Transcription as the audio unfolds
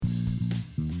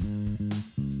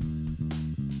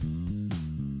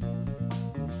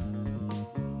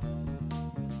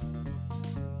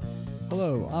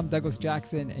Hello, I'm Douglas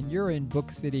Jackson, and you're in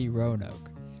Book City,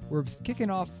 Roanoke. We're kicking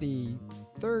off the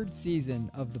third season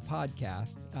of the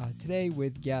podcast today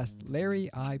with guest Larry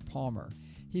I. Palmer.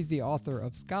 He's the author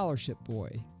of Scholarship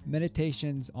Boy,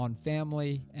 Meditations on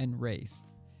Family and Race.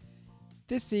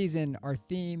 This season, our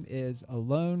theme is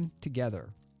Alone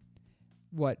Together,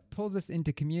 what pulls us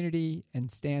into community and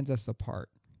stands us apart.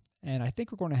 And I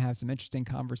think we're going to have some interesting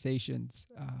conversations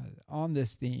on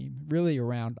this theme, really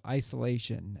around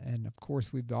isolation. And of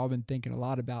course, we've all been thinking a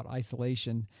lot about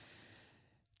isolation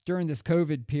during this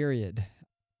COVID period.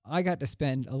 I got to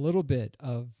spend a little bit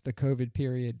of the COVID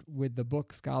period with the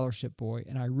book Scholarship Boy,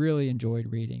 and I really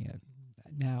enjoyed reading it.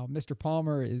 Now, Mr.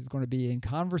 Palmer is going to be in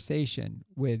conversation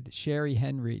with Sherry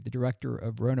Henry, the director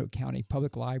of Roanoke County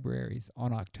Public Libraries,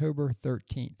 on October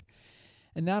 13th.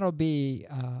 And that'll be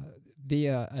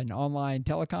via an online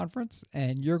teleconference,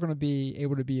 and you're going to be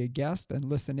able to be a guest and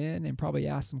listen in and probably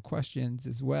ask some questions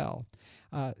as well.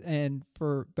 But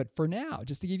for now,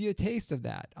 just to give you a taste of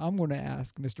that, I'm going to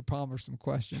ask Mr. Palmer some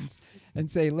questions and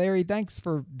say, Larry, thanks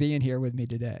for being here with me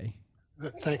today.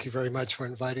 Thank you very much for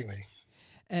inviting me.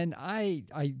 And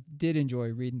I did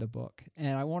enjoy reading the book,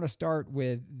 and I want to start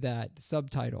with that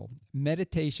subtitle,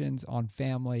 Meditations on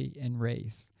Family and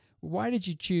Race. Why did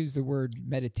you choose the word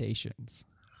meditations?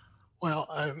 Well,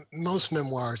 most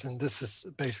memoirs, and this is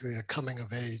basically a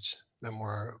coming-of-age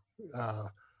memoir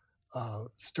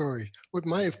story,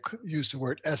 might have used the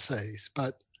word essays,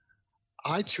 but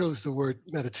I chose the word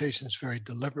meditations very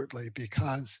deliberately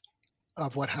because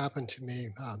of what happened to me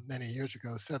many years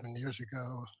ago, 7 years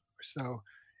ago or so,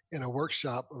 in a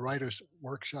workshop, a writer's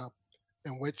workshop,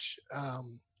 in which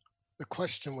the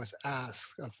question was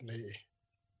asked of me,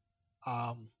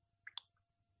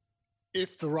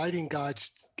 if the writing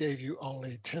guides gave you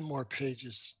only 10 more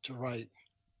pages to write,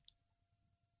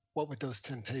 what would those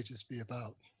 10 pages be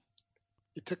about?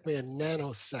 It took me a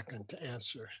nanosecond to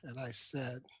answer, and I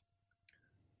said,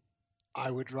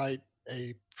 I would write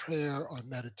a prayer or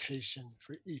meditation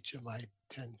for each of my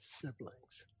 10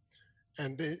 siblings.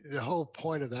 And the whole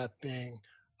point of that being,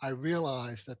 I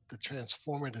realized that the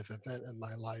transformative event in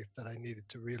my life that I needed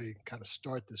to really kind of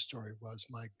start this story was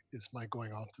my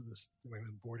going off to this New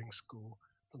England boarding school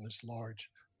from this large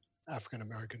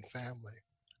African-American family.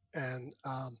 And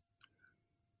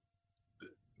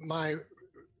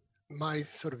my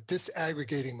sort of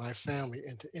disaggregating my family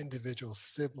into individual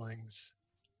siblings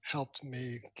helped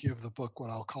me give the book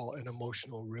what I'll call an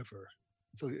emotional river.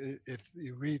 So if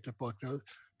you read the book,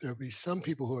 there'll be some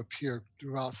people who appear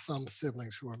throughout, some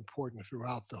siblings who are important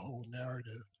throughout the whole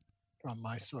narrative, from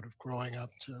my sort of growing up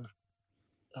to,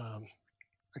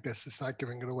 I guess it's not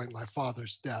giving it away, my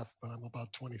father's death, but I'm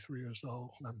about 23 years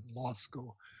old and I'm in law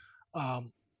school.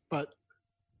 But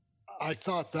I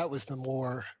thought that was the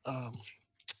more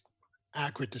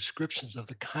accurate descriptions of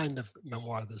the kind of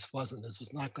memoir this wasn't. This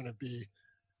was not going to be,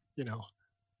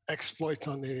 exploits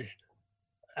on the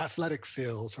athletic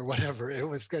fields or whatever. It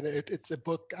was it's a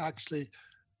book actually,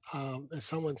 as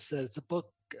someone said, it's a book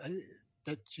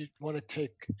that you want to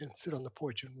take and sit on the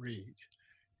porch and read.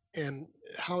 And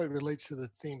how it relates to the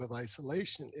theme of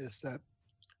isolation is that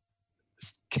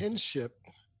kinship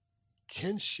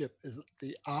is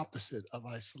the opposite of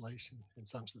isolation in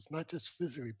some sense, not just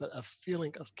physically, but a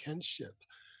feeling of kinship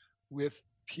with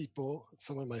people.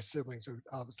 Some of my siblings are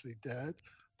obviously dead,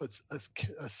 but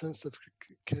a sense of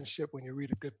kinship when you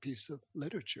read a good piece of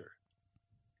literature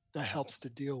that helps to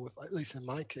deal with, at least in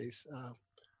my case,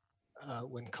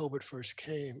 when COVID first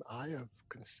came, I have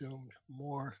consumed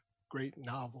more great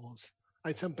novels. I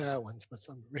had some bad ones, but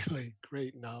some really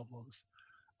great novels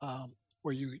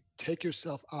where you take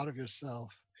yourself out of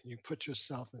yourself and you put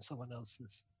yourself in someone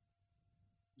else's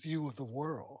view of the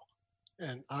world.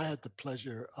 And I had the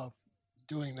pleasure of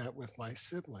doing that with my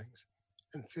siblings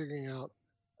and figuring out,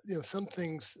 some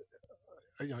things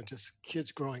are, just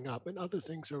kids growing up, and other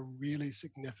things are really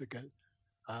significant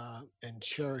and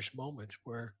cherished moments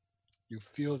where you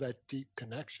feel that deep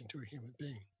connection to a human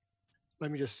being. Let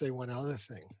me just say one other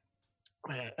thing.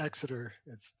 Exeter,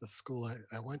 it's the school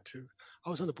I went to.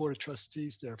 I was on the board of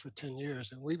trustees there for 10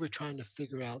 years, and we were trying to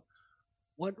figure out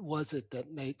what was it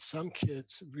that made some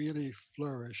kids really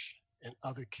flourish and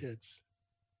other kids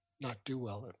not do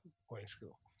well at boarding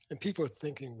school. And people are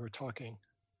thinking we're talking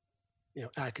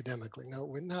academically. No,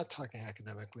 we're not talking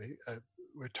academically.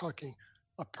 We're talking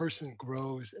a person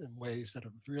grows in ways that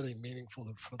are really meaningful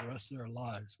for the rest of their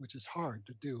lives, which is hard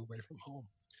to do away from home.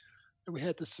 And we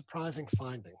had this surprising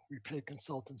finding. We paid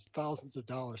consultants thousands of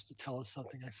dollars to tell us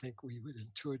something I think we would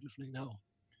intuitively know.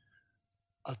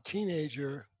 a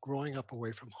teenager growing up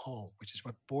away from home, which is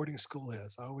what boarding school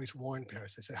is. I always warn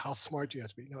parents. They say, how smart do you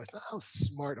have to be? No, it's not how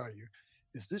smart are you.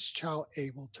 Is this child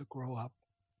able to grow up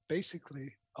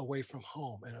basically away from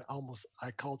home? And almost,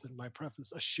 I called it in my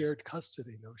preface, a shared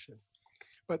custody notion.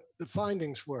 But the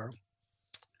findings were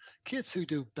kids who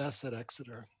do best at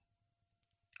Exeter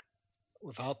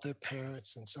without their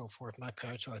parents and so forth. My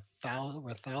parents were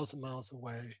 1,000 miles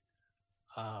away.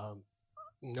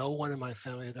 No one in my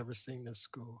family had ever seen this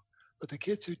school. But the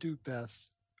kids who do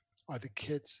best are the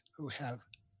kids who have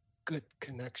good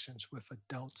connections with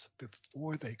adults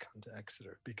before they come to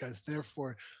Exeter, because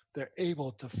therefore they're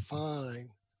able to find,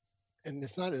 and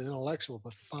it's not an intellectual,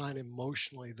 but find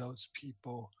emotionally those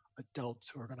people, adults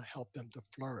who are going to help them to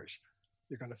flourish.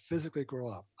 You're going to physically grow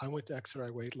up. I went to Exeter,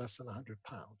 I weighed less than 100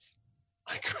 pounds.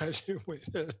 I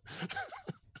graduated.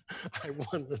 I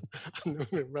won the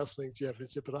Newman Wrestling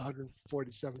Championship at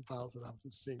 147 pounds when I was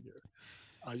a senior.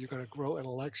 You're going to grow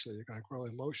intellectually. You're going to grow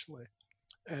emotionally.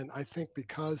 And I think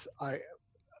because I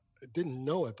didn't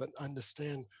know it, but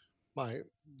understand my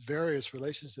various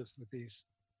relationships with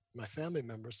my family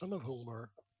members, some of whom were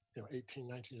 18,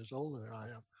 19 years older than I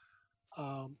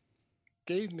am,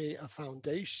 gave me a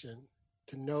foundation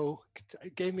to know,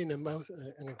 it gave me an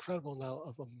incredible amount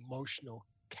of emotional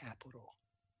capital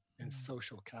and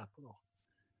social capital.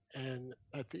 And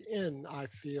at the end, I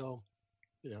feel,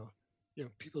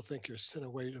 people think you're sent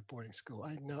away to boarding school.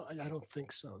 I don't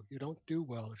think so. You don't do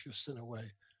well if you're sent away.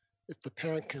 If the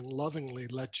parent can lovingly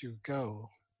let you go,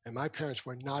 and my parents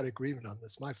were not agreement on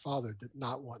this. My father did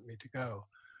not want me to go.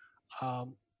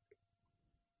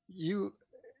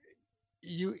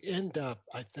 You end up,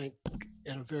 I think,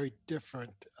 in a very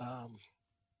different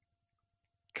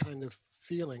kind of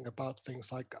feeling about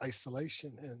things like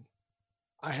isolation. And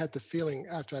I had the feeling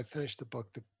after I finished the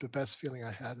book, the best feeling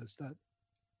I had is that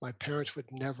my parents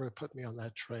would never put me on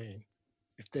that train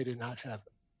if they did not have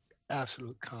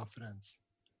absolute confidence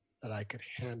that I could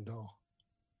handle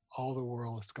all the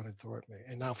world that's going to throw at me.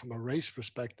 And now from a race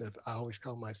perspective, I always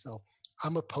call myself,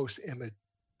 I'm a post-Emmett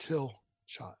Till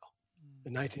child.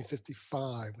 In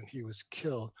 1955, when he was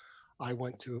killed, I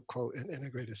went to, quote, an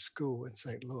integrated school in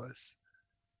St. Louis.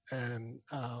 And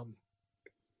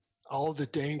all the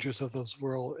dangers of this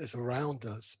world is around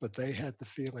us, but they had the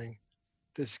feeling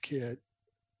this kid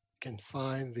can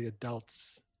find the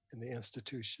adults in the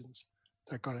institutions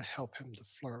that are going to help him to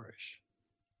flourish.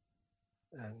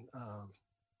 And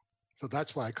so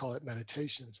that's why I call it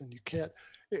meditations. And you can't,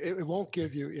 it won't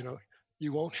give you,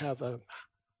 you won't have a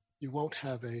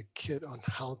kid on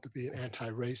how to be an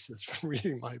anti-racist from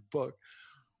reading my book.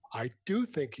 I do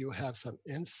think you have some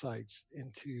insights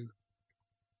into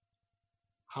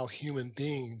how human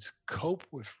beings cope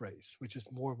with race, which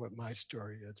is more what my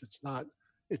story is.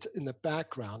 It's in the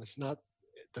background. It's not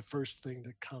the first thing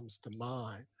that comes to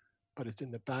mind, but it's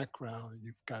in the background.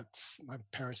 My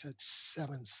parents had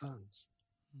 7 sons.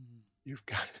 Mm-hmm. You've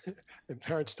got, and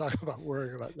parents talk about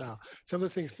worrying about now. Some of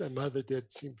the things my mother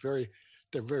did seem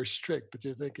they're very strict, but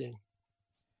you're thinking,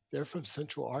 they're from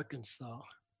Central Arkansas.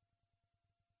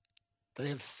 They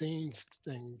have seen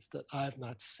things that I've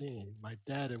not seen. My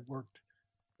dad had worked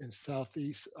in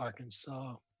Southeast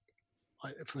Arkansas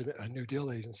for a New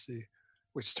Deal agency,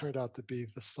 which turned out to be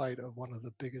the site of one of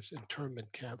the biggest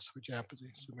internment camps for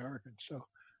Japanese Americans. So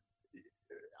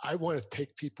I want to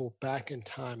take people back in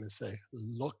time and say,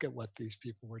 look at what these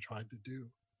people were trying to do.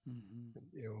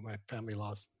 Mm-hmm. My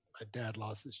dad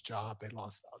lost his job. They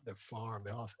lost their farm.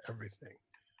 They lost everything.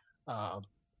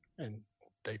 And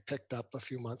they picked up a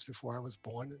few months before I was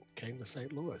born and came to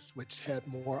St. Louis, which had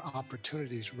more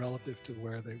opportunities relative to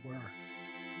where they were.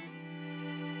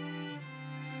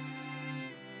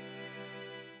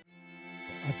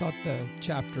 I thought the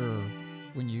chapter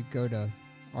when you go to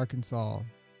Arkansas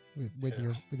with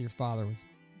your father was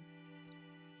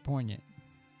poignant.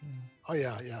 Yeah. Oh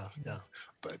yeah.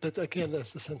 But again,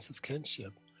 that's the sense of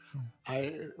kinship. Yeah.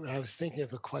 I was thinking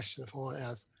of a question if I want to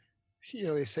ask.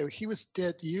 They say he was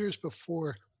dead years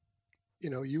before,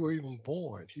 you were even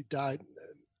born. He died,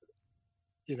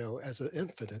 as an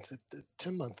infant, at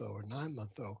 10-month-old or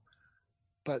 9-month-old.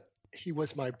 But he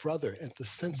was my brother, and the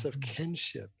sense of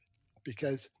kinship,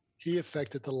 because he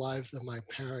affected the lives of my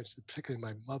parents, particularly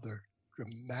my mother,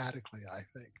 dramatically, I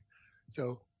think.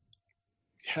 So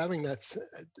having that,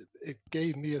 it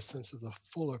gave me a sense of the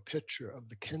fuller picture of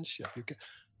the kinship.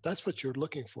 That's what you're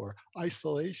looking for.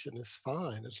 Isolation is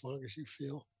fine as long as you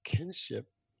feel kinship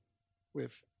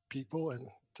with people and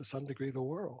to some degree the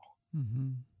world.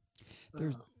 Mm-hmm.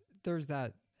 There's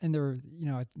that, and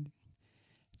I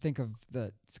think of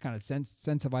the kind of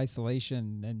sense of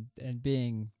isolation and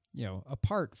being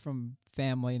apart from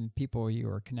family and people you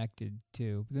are connected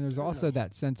to. But then there's also Yeah.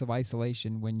 that sense of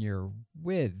isolation when you're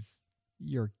with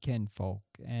your kinfolk,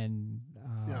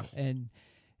 Yeah. and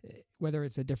whether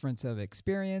it's a difference of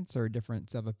experience or a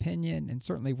difference of opinion. And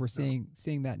certainly we're Yeah.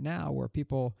 seeing that now, where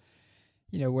people,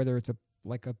 whether it's a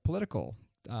political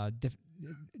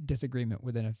disagreement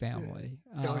within a Yeah. family,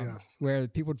 Oh, yeah. where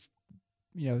people,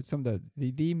 some of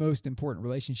the most important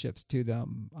relationships to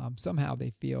them, somehow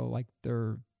they feel like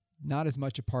they're not as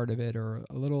much a part of it, or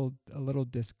a little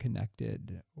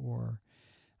disconnected, or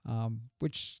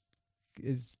which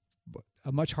is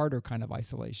a much harder kind of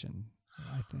isolation,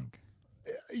 I think.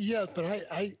 Yeah, but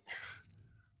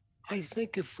I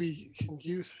think if we can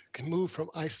move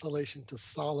from isolation to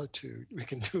solitude, we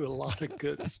can do a lot of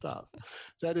good stuff.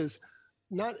 That is,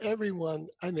 not everyone.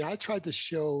 I mean, I tried to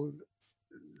show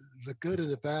the good and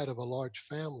the bad of a large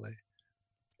family,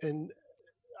 and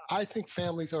I think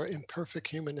families are imperfect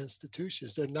human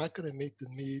institutions. They're not going to meet the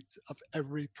needs of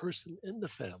every person in the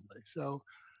family. So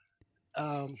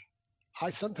I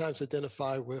sometimes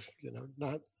identify with,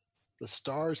 not the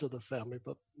stars of the family,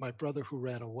 but my brother who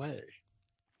ran away.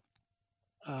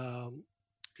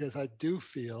 Because I do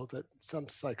feel that some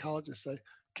psychologists say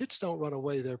kids don't run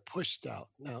away, they're pushed out.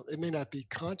 Now, it may not be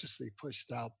consciously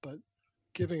pushed out, but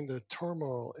given the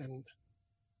turmoil in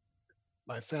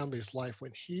my family's life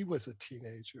when he was a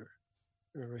teenager,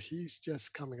 remember, he's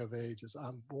just coming of age as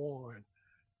I'm born,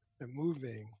 they're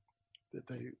moving. Did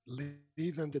they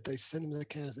leave him? Did they send him to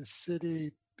Kansas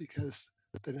City because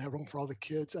they didn't have room for all the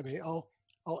kids? I mean,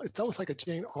 it's almost like a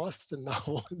Jane Austen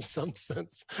novel in some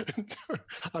sense.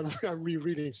 I'm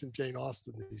rereading some Jane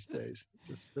Austen these days.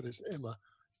 Just finished Emma,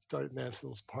 started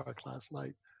Mansfield's Park last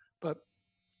night. But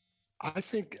I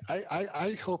think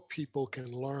I hope people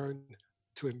can learn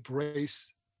to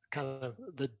embrace kind of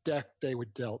the deck they were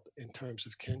dealt in terms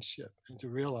of kinship, and to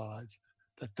realize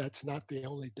that that's not the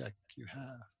only deck you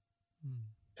have.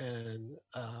 And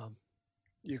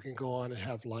you can go on and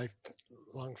have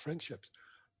lifelong friendships.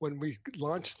 When we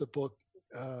launched the book,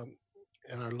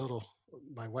 in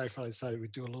my wife and I decided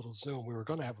we'd do a little Zoom. We were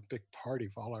going to have a big party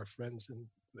for all our friends in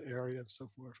the area and so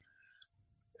forth.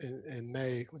 In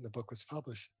May, when the book was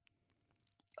published,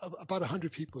 about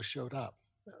 100 people showed up.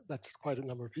 That's quite a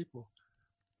number of people.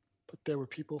 But there were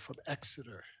people from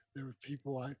Exeter. There were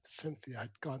people, Cynthia,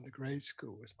 I'd gone to grade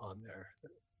school, was on there.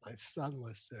 My son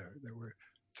was there. There were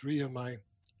 3 of my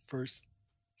first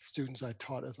students I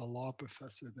taught as a law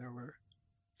professor. There were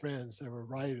friends, there were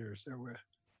writers, there were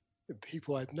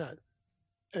people I'd met.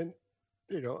 And,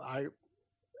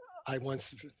 I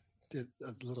once did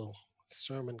a little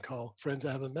sermon called Friends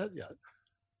I Haven't Met Yet.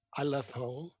 I left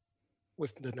home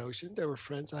with the notion there were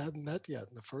friends I hadn't met yet.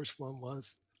 And the first one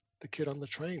was the kid on the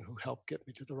train who helped get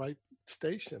me to the right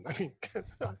station. I mean,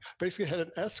 I basically had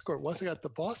an escort once I got to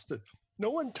Boston. No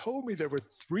one told me there were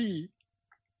 3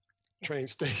 train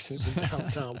stations in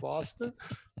downtown Boston,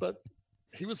 but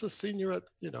he was a senior at,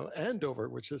 Andover,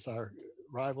 which is our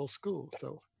rival school.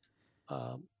 So,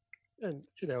 and,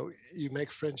 you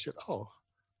make friendship. Oh,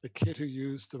 the kid who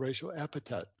used the racial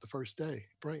epithet the first day,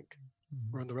 Brink,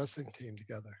 we're on the wrestling team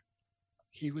together.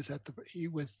 He was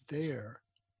there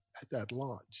at that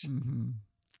launch.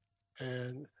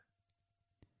 And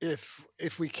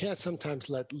if we can't sometimes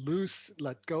let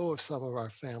go of some of our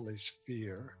family's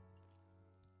fear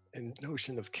and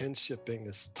notion of kinship being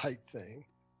this tight thing,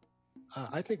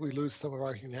 I think we lose some of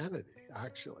our humanity,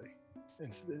 actually.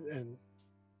 And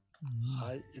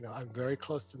I'm very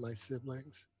close to my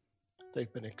siblings.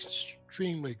 They've been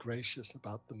extremely gracious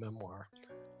about the memoir.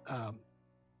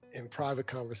 In private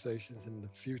conversations, and the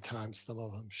few times some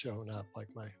of them shown up, like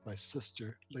my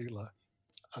sister, Leela,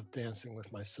 of Dancing with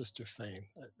My Sister fame.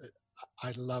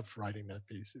 I loved writing that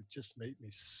piece. It just made me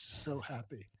so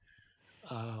happy.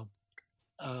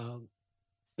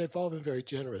 They've all been very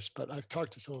generous, but I've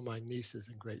talked to some of my nieces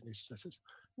and great nieces. I said,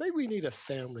 maybe we need a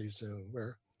family Zoom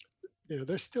where,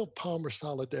 there's still Palmer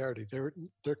solidarity. There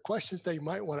are questions they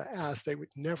might want to ask they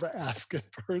would never ask in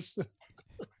person.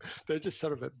 They're just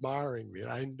sort of admiring me, and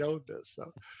I know this.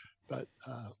 So, but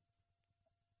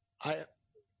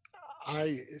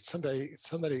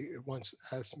somebody once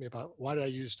asked me about why did I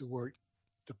use the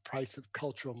price of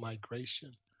cultural migration.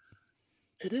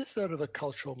 It is sort of a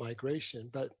cultural migration,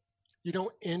 but you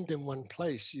don't end in one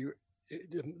place.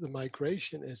 The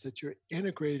migration is that you're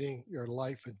integrating your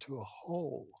life into a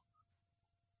whole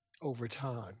over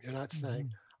time. You're not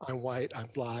saying, I'm white, I'm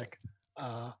black.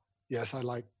 Yes, I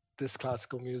like this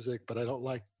classical music, but I don't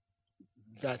like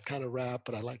that kind of rap,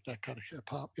 but I like that kind of hip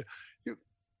hop.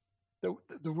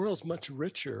 The world's much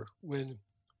richer when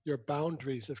your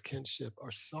boundaries of kinship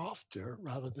are softer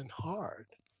rather than hard.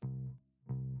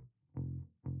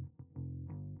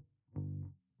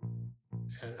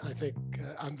 And I think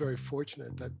I'm very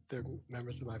fortunate that there are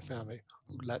members of my family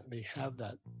who let me have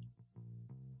that,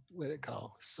 what they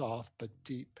call soft but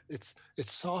deep. It's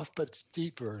soft but it's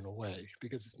deeper in a way,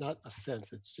 because it's not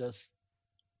offense. It's just,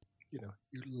 you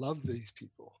love these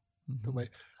people. Mm-hmm. The way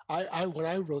I when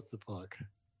I wrote the book,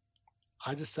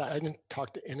 I decided I didn't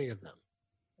talk to any of them.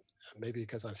 Maybe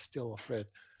because I'm still afraid.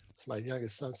 As my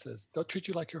youngest son says, they'll treat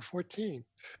you like you're 14.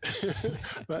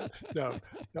 But no,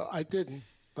 I didn't.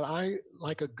 But I,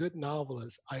 like a good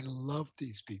novelist, I loved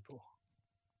these people.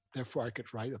 Therefore, I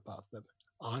could write about them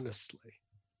honestly,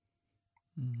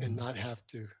 mm-hmm. and not have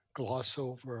to gloss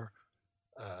over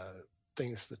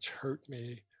things which hurt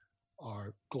me,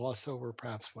 or gloss over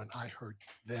perhaps when I hurt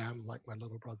them, like my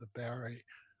little brother Barry.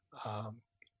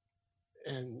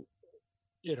 And,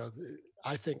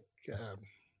 I think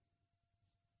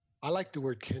I like the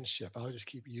word kinship. I'll just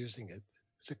keep using it.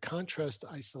 It's a contrast to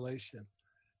isolation.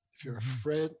 If you're mm-hmm.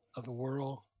 afraid of the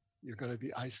world, you're going to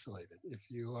be isolated. If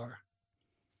you are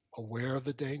aware of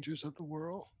the dangers of the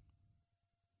world,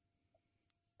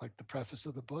 like the preface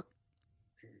of the book,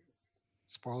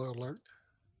 spoiler alert,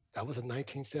 that was a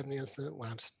 1970 incident when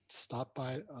I'm stopped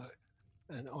by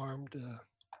an armed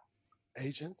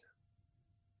agent.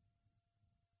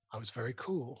 I was very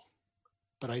cool,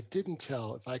 but I didn't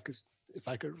tell. If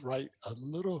I could write a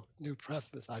little new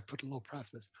preface, I put a little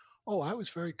preface. Oh, I was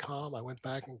very calm. I went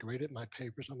back and graded my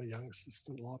papers. I'm a young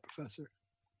assistant law professor.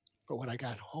 But when I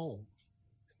got home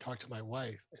and talked to my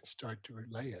wife and started to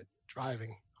relay it,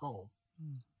 driving home,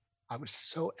 I was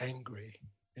so angry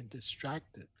and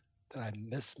distracted that I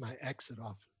missed my exit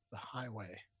off the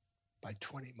highway by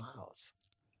 20 miles.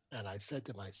 And I said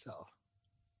to myself,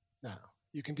 now,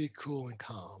 you can be cool and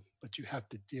calm, but you have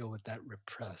to deal with that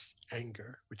repressed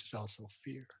anger, which is also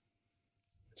fear.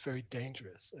 It's very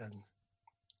dangerous. And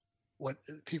what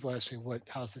people ask me,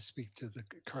 how does it speak to the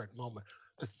current moment?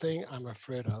 The thing I'm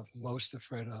most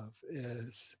afraid of,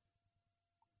 is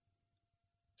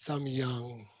some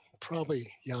young,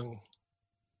 probably young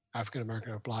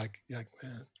African-American or Black young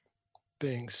man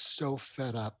being so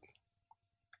fed up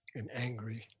and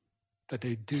angry that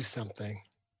they do something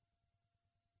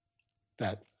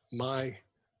that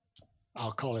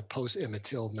I'll call it post-Emmett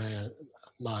Till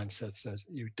mindset says,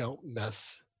 you don't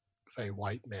mess with a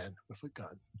white man with a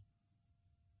gun,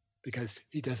 because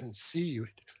he doesn't see you.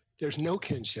 There's no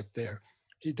kinship there.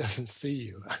 He doesn't see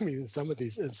you. I mean, some of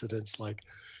these incidents, like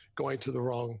going to the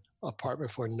wrong apartment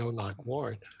for a no-knock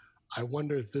warrant, I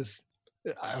wonder if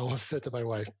I almost said to my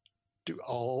wife,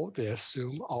 they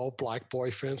assume all Black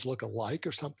boyfriends look alike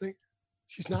or something?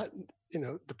 She's not,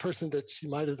 the person that she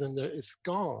might have been there, it's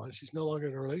gone. She's no longer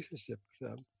in a relationship with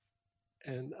them.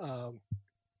 And,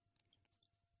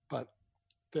 but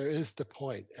there is the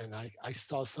point, and I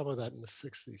saw some of that in the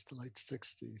late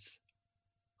 60s,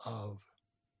 of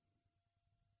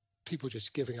people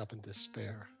just giving up in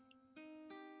despair.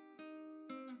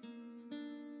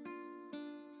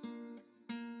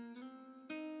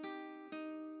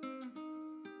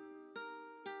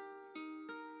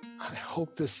 I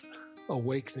hope this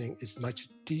awakening is much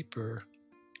deeper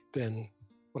than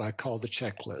what I call the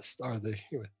checklist, or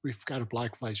we've got a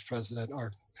Black vice president,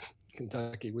 or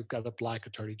Kentucky, we've got a Black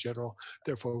attorney general,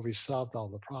 therefore we solved all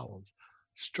the problems.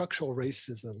 Structural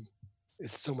racism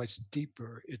is so much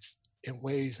deeper. It's in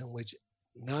ways in which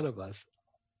none of us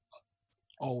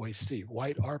always see,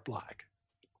 white or Black.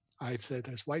 I'd say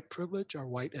there's white privilege or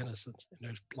white innocence, and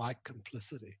there's Black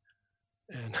complicity.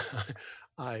 And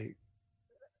I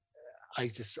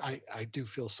do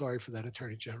feel sorry for that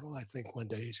attorney general. I think one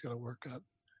day he's going to work up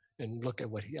and look at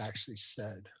what he actually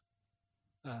said,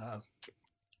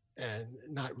 and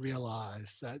not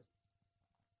realize that,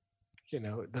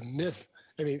 the myth.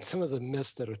 I mean, some of the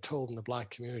myths that are told in the Black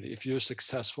community, if you're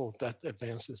successful, that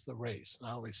advances the race. And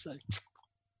I always say,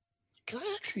 can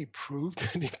I actually prove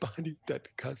to anybody that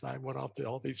because I went off to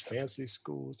all these fancy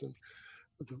schools and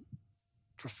was a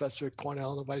professor at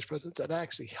Cornell and the vice president, that I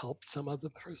actually helped some other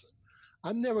person?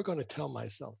 I'm never going to tell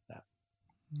myself that.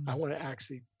 Mm-hmm. I want to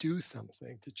actually do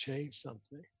something to change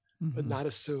something, mm-hmm. but not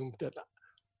assume that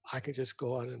I can just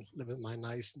go on and live in my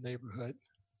nice neighborhood,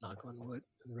 knock on wood,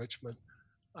 in Richmond,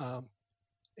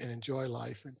 and enjoy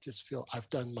life and just feel I've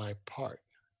done my part.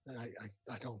 And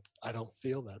I don't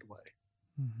feel that way.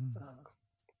 Mm-hmm.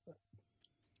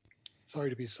 Sorry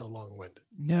to be so long-winded.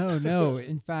 No.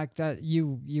 In fact, that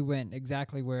you went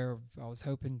exactly where I was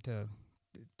hoping to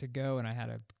go, and I had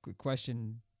a quick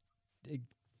question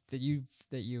that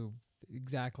you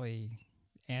exactly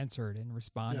answered and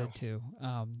responded to.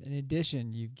 In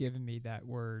addition, you've given me that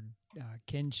word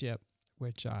kinship,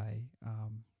 which I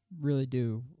really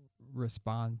do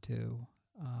respond to.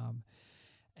 Um,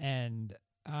 and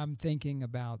I'm thinking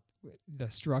about the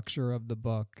structure of the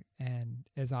book, and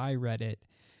as I read it,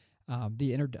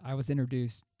 I was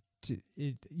introduced to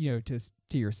it,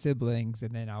 to your siblings,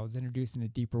 and then I was introduced in a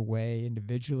deeper way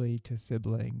individually to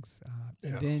siblings,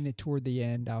 and Yeah. then toward the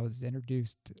end, I was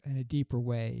introduced in a deeper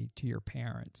way to your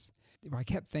parents. I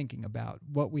kept thinking about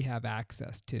what we have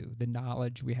access to, the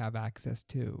knowledge we have access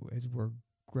to as we're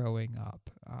growing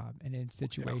up, and in Yeah.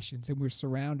 situations, and we're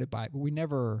surrounded by it, but we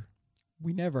never,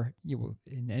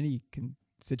 in any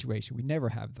situation, we never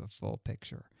have the full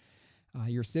picture.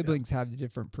 Your Yeah. siblings have a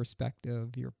different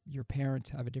perspective. Your parents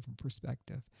have a different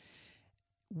perspective.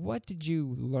 What did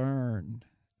you learn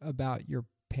about your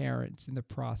parents in the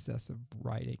process of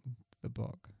writing the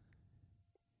book?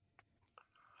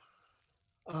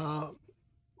 Uh,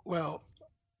 well,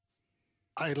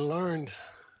 I learned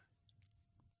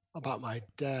about my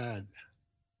dad,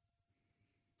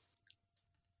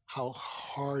 how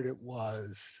hard it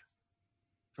was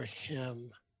for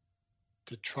him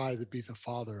to try to be the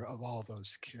father of all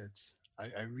those kids.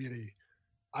 I really,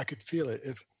 I could feel it.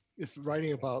 If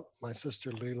writing about my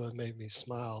sister Leela made me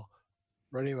smile,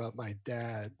 writing about my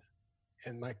dad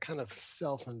and my kind of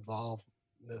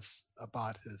self-involvedness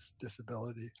about his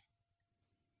disability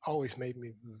always made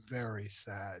me very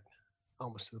sad,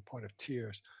 almost to the point of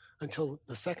tears. Until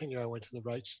the second year I went to the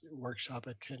Wright workshop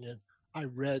at Kenyon, I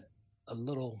read a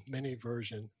little mini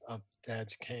version of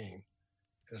Dad's Cane.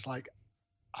 It's like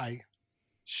I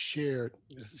shared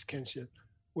this is kinship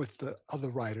with the other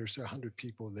writers. There are 100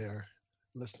 people there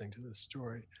listening to this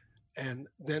story. And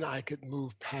then I could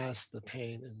move past the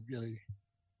pain and really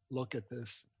look at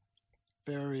this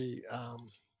very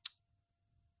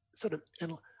sort of.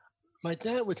 My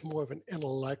dad was more of an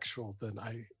intellectual than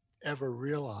I ever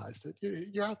realized. That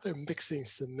you're out there mixing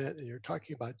cement and you're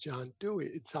talking about John Dewey.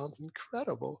 It sounds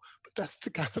incredible, but that's the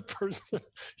kind of person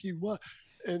he was.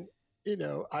 And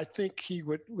I think he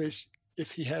would wish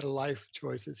if he had a life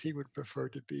choices, he would prefer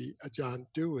to be a John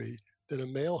Dewey than a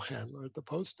mail handler at the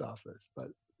post office. But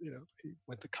he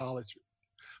went to college.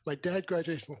 My dad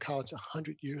graduated from college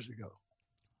 100 years ago.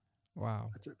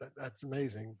 Wow. That's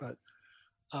amazing. But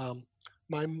um,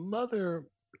 my mother,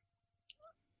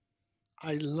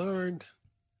 I learned.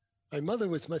 My mother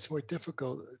was much more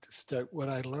difficult to start what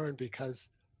I learned because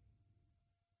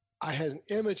I had an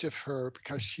image of her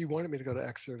because she wanted me to go to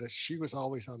Exeter. That she was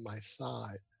always on my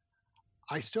side.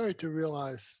 I started to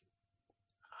realize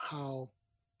how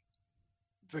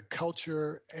the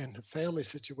culture and the family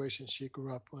situation she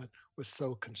grew up in was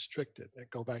so constricted. I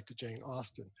go back to Jane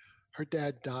Austen. Her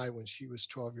dad died when she was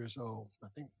 12 years old. I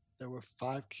think there were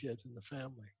 5 kids in the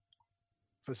family.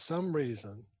 For some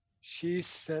reason, she's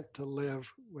sent to live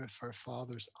with her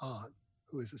father's aunt,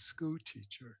 who is a school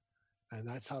teacher, and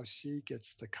that's how she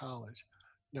gets to college.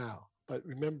 Now, but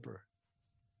remember,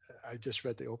 I just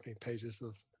read the opening pages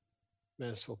of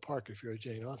Mansfield Park. If you're a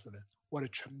Jane Austen fan, what a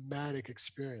traumatic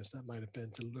experience that might have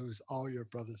been to lose all your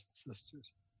brothers and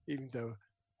sisters, even though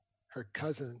her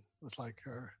cousin was like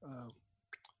her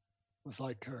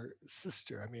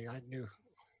sister. I mean, I knew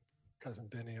cousin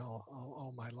Benny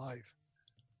all my life,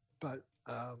 but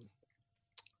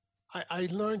I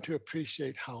learned to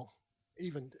appreciate how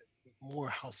even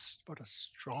more what a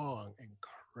strong,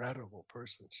 incredible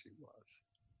person she was.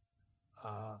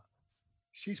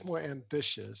 She's more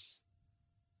ambitious.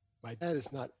 My dad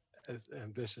is not as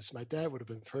ambitious. My dad would have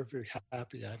been perfectly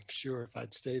happy, I'm sure, if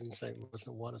I'd stayed in St. Louis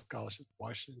and won a scholarship at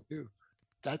Washington too.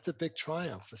 That's a big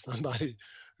triumph for somebody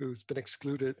who's been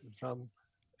excluded from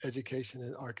education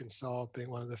in Arkansas, being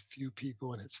one of the few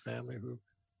people in his family who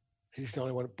he's the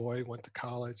only one boy who went to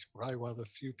college, probably one of the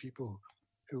few people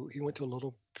who he went to a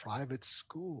little private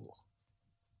school.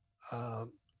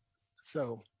 Um,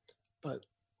 so, but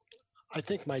I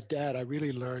think my dad, I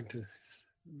really learned to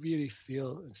really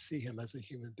feel and see him as a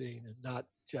human being and not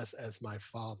just as my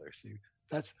father. See,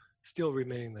 that's still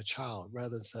remaining the child rather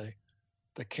than say,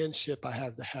 the kinship I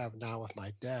have to have now with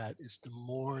my dad is to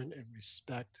mourn and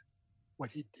respect what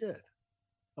he did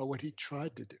or what he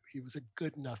tried to do. He was a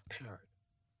good enough parent.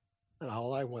 And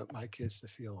all I want my kids to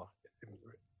feel,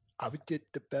 I did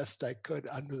the best I could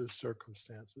under the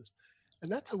circumstances.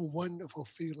 And that's a wonderful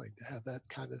feeling to have that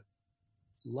kind of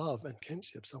love and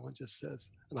kinship. Someone just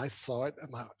says, and I saw it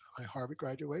at my Harvard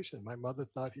graduation. My mother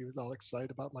thought he was all excited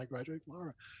about my graduating from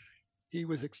Harvard. He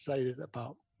was excited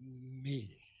about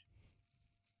me.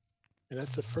 And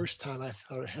that's the first time I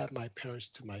had my parents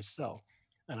to myself.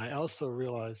 And I also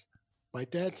realized my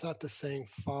dad's not the same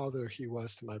father he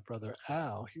was to my brother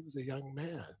Al. He was a young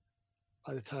man.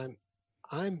 By the time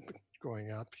I'm growing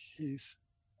up, he's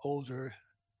older.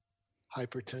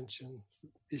 hypertension,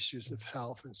 issues of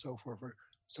health, and so forth were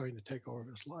starting to take over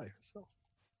his life. So,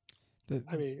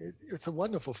 I mean, it's a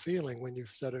wonderful feeling when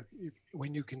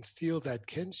when you can feel that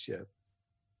kinship.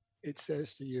 It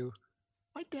says to you,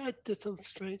 my dad did some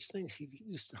strange things. He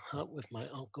used to hunt with my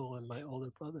uncle and my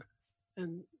older brother.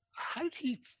 And how did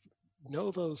he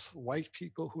know those white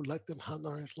people who let them hunt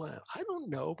on his land? I don't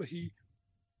know, but he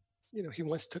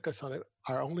once took us on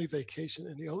our only vacation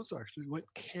in the Ozarks. We went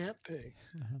camping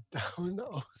down in the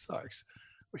Ozarks.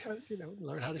 We had,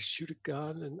 learn how to shoot a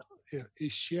gun, and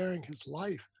he's sharing his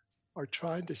life or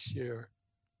trying to share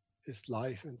his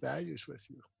life and values with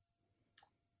you.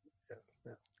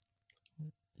 Yeah.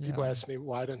 People ask me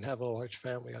why I didn't have a large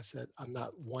family. I said, I'm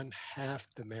not one half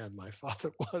the man my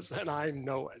father was, and I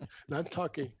know it. And I'm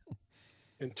talking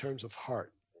in terms of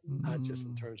heart, not just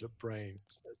in terms of brain,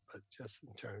 but just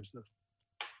in terms of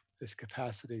his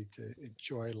capacity to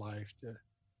enjoy life, to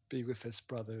be with his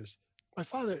brothers. My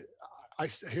father,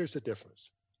 here's the difference.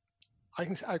 I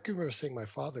can remember seeing my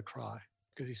father cry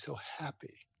because he's so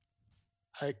happy.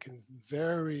 It's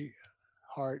very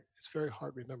hard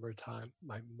to remember a time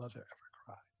my mother ever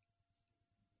cried.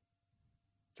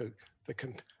 So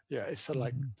it's sort of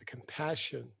like the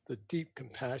compassion, the deep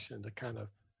compassion, the kind of,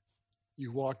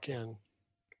 you walk in.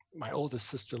 My oldest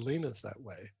sister Lena's that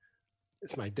way.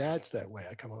 It's my dad's that way.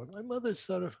 I come over. My mother's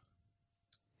sort of,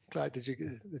 glad did you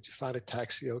find a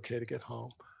taxi okay to get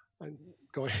home? I'm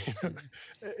going.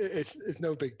 It's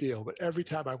no big deal. But every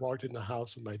time I walked in the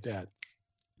house with my dad,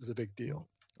 it was a big deal.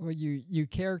 Well, you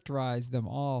characterize them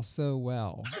all so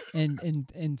well, and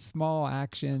in small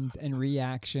actions and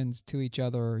reactions to each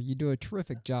other. You do a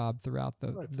terrific job throughout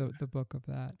the book of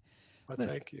that. Well,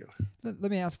 thank you. Let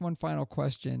me ask one final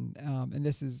question, and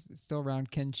this is still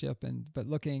around kinship, but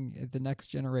looking at the next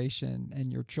generation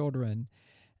and your children,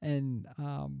 and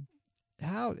I'm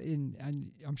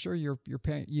sure your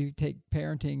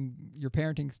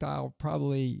parenting style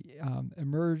probably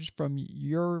emerged from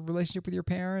your relationship with your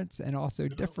parents, and also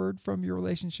differed from your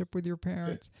relationship with your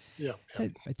parents. Yeah.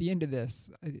 At the end of this,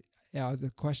 was a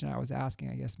question I was asking,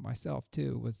 I guess myself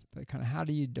too, was kind of how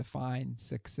do you define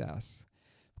success?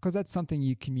 Because that's something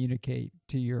you communicate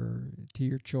to your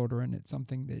children. It's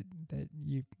something that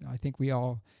I think we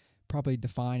all probably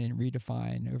define and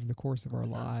redefine over the course of our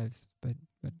lives. But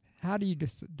how do you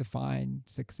define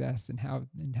success, and how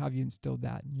have you instilled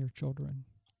that in your children?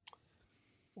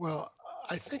 Well,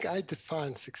 I think I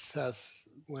define success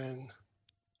when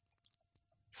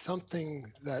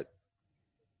something that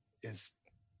is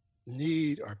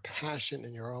need or passion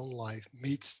in your own life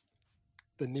meets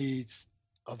the needs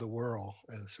of the world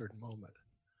at a certain moment.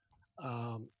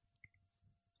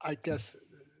 I guess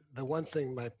the one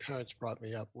thing my parents brought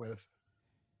me up with,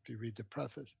 if you read the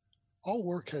preface, all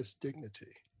work has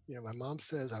dignity. My mom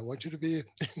says, I want you to be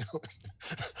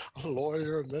a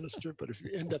lawyer, a minister, but if you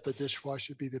end up a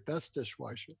dishwasher, be the best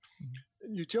dishwasher.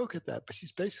 Mm-hmm. You joke at that, but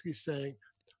she's basically saying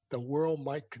the world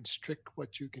might constrict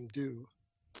what you can do,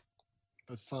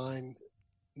 but find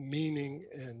meaning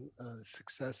and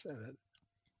success in it.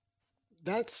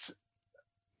 That's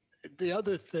the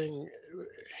other thing.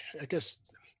 I guess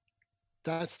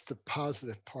that's the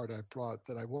positive part I brought,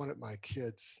 that I wanted my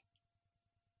kids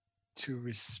to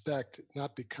respect,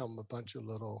 not become a bunch of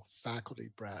little faculty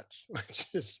brats, which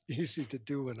is easy to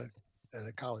do in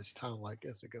a college town like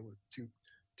Ithaca with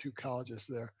two colleges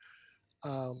there.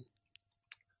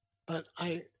 But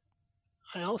I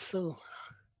also,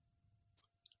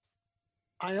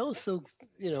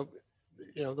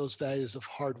 those values of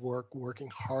hard work,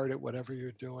 working hard at whatever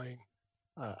you're doing.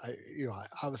 I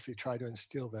obviously try to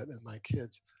instill that in my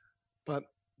kids. But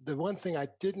the one thing I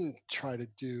didn't try to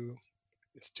do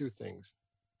is two things.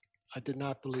 I did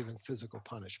not believe in physical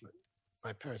punishment.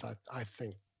 My parents, I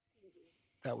think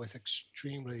that was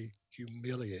extremely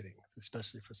humiliating,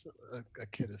 especially for a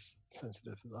kid as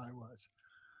sensitive as I was.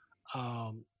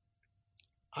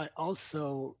 I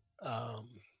also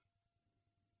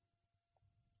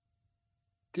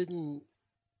didn't.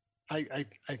 I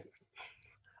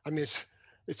mean,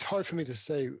 it's hard for me to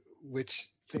say which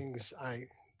things I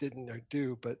didn't or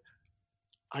do, but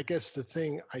I guess the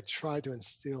thing I tried to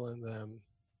instill in them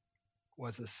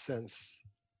was a sense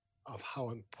of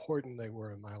how important they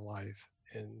were in my life,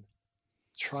 and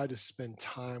try to spend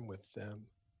time with them,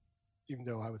 even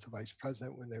though I was a vice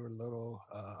president when they were little.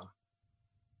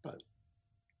 But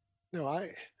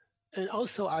and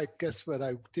also I guess what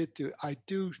I did do, I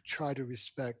do try to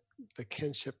respect the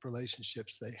kinship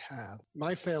relationships they have.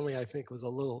 My family, I think, was a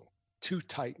little too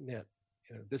tight knit.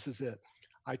 This is it.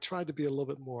 I tried to be a little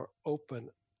bit more open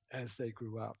as they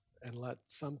grew up, and let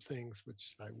some things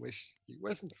which I wish he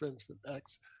wasn't friends with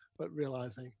X, but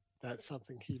realizing that's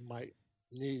something he might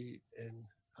need. And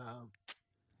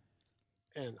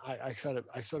I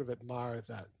sort of admire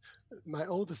that. My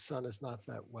oldest son is not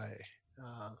that way,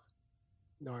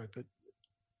 nor, but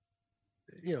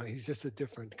he's just a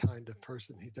different kind of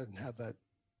person. He doesn't have that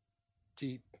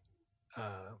deep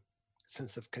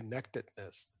sense of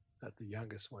connectedness that the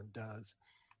youngest one does.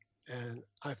 And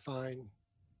I find,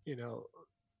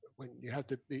 when you have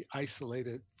to be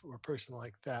isolated for a person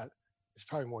like that, it's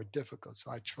probably more difficult.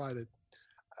 So I try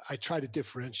to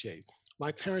differentiate.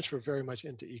 My parents were very much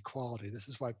into equality. This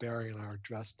is why Barry and I are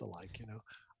dressed alike.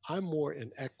 I'm more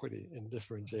in equity and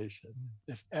differentiation.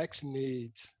 If X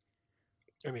needs,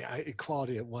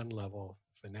 equality at one level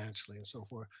financially and so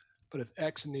forth, but if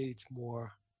X needs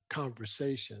more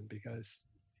conversation because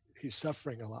he's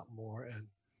suffering a lot more, and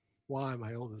Y,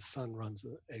 my oldest son, runs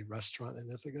a restaurant in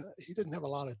Ithaca. He didn't have a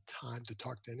lot of time to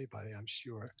talk to anybody, I'm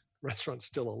sure. The restaurant's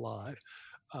still alive.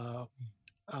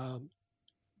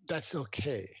 That's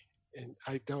okay. And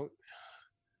I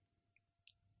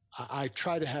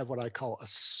try to have what I call a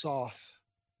soft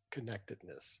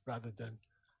connectedness rather than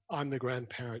I'm the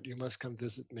grandparent, you must come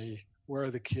visit me. Where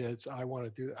are the kids? I want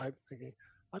to do that. I'm thinking,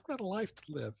 I've got a life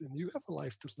to live and you have a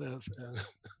life to live, and,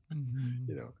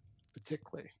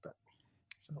 particularly, but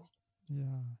so.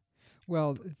 Yeah.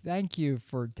 Well, thank you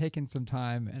for taking some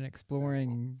time and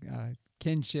exploring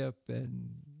kinship and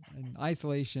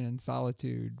isolation and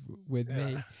solitude with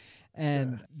me.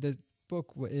 And the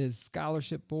book is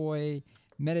Scholarship Boy,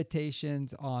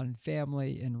 Meditations on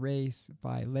Family and Race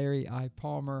by Larry I.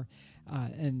 Palmer.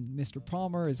 And Mr.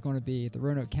 Palmer is going to be at the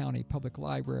Roanoke County Public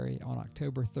Library on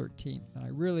October 13th. And I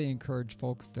really encourage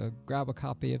folks to grab a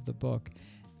copy of the book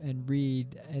and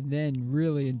read, and then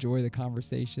really enjoy the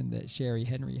conversation that Sherry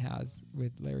Henry has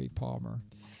with Larry Palmer.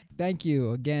 Thank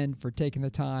you again for taking the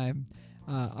time.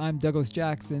 I'm Douglas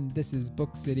Jackson. This is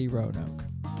Book City Roanoke.